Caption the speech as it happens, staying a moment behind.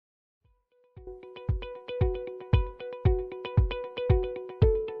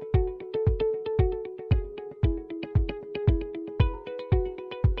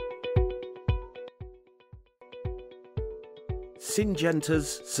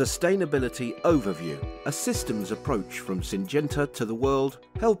Syngenta's Sustainability Overview, a systems approach from Syngenta to the world,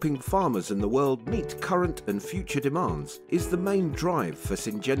 helping farmers in the world meet current and future demands, is the main drive for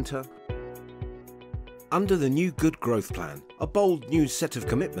Syngenta. Under the new Good Growth Plan, a bold new set of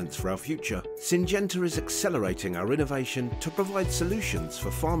commitments for our future, Syngenta is accelerating our innovation to provide solutions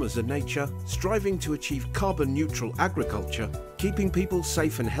for farmers and nature, striving to achieve carbon-neutral agriculture, keeping people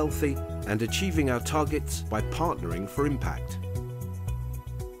safe and healthy, and achieving our targets by partnering for impact.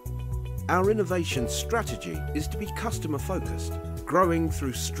 Our innovation strategy is to be customer-focused, growing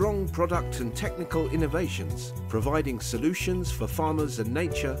through strong product and technical innovations, providing solutions for farmers and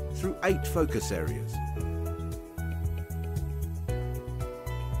nature through 8 focus areas.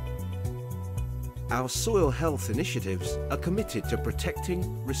 Our soil health initiatives are committed to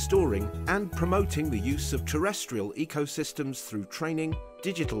protecting, restoring and promoting the use of terrestrial ecosystems through training,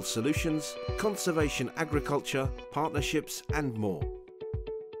 digital solutions, conservation agriculture, partnerships and more.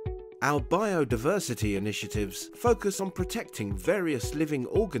 Our biodiversity initiatives focus on protecting various living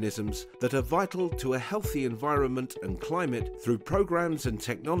organisms that are vital to a healthy environment and climate through programs and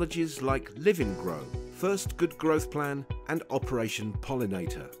technologies like Live and Grow, First Good Growth Plan and Operation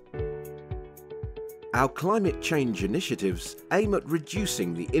Pollinator. Our climate change initiatives aim at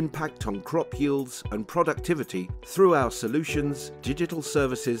reducing the impact on crop yields and productivity through our solutions, digital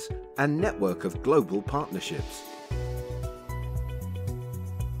services and network of global partnerships.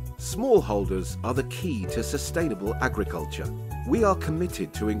 Smallholders are the key to sustainable agriculture. We are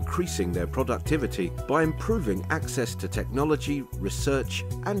committed to increasing their productivity by improving access to technology, research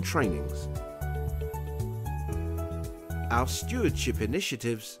and trainings. Our stewardship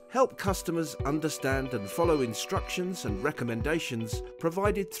initiatives help customers understand and follow instructions and recommendations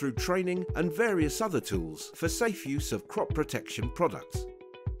provided through training and various other tools for safe use of crop protection products.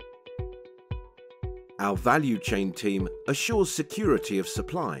 Our value chain team assures security of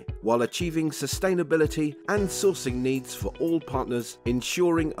supply while achieving sustainability and sourcing needs for all partners,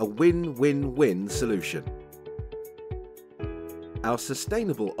 ensuring a win-win-win solution. Our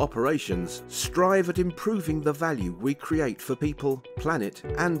sustainable operations strive at improving the value we create for people, planet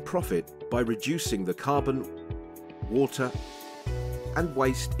and profit by reducing the carbon, water and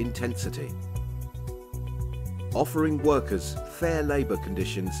waste intensity. Offering workers fair labour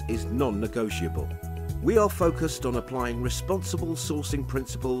conditions is non-negotiable. We are focused on applying responsible sourcing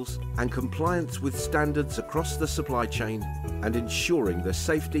principles and compliance with standards across the supply chain and ensuring the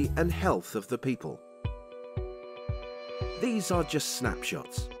safety and health of the people. These are just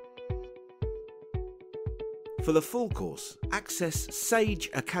snapshots. For the full course, access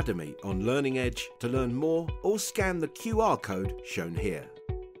Sage Academy on Learning Edge to learn more or scan the QR code shown here.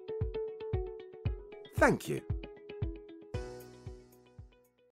 Thank you.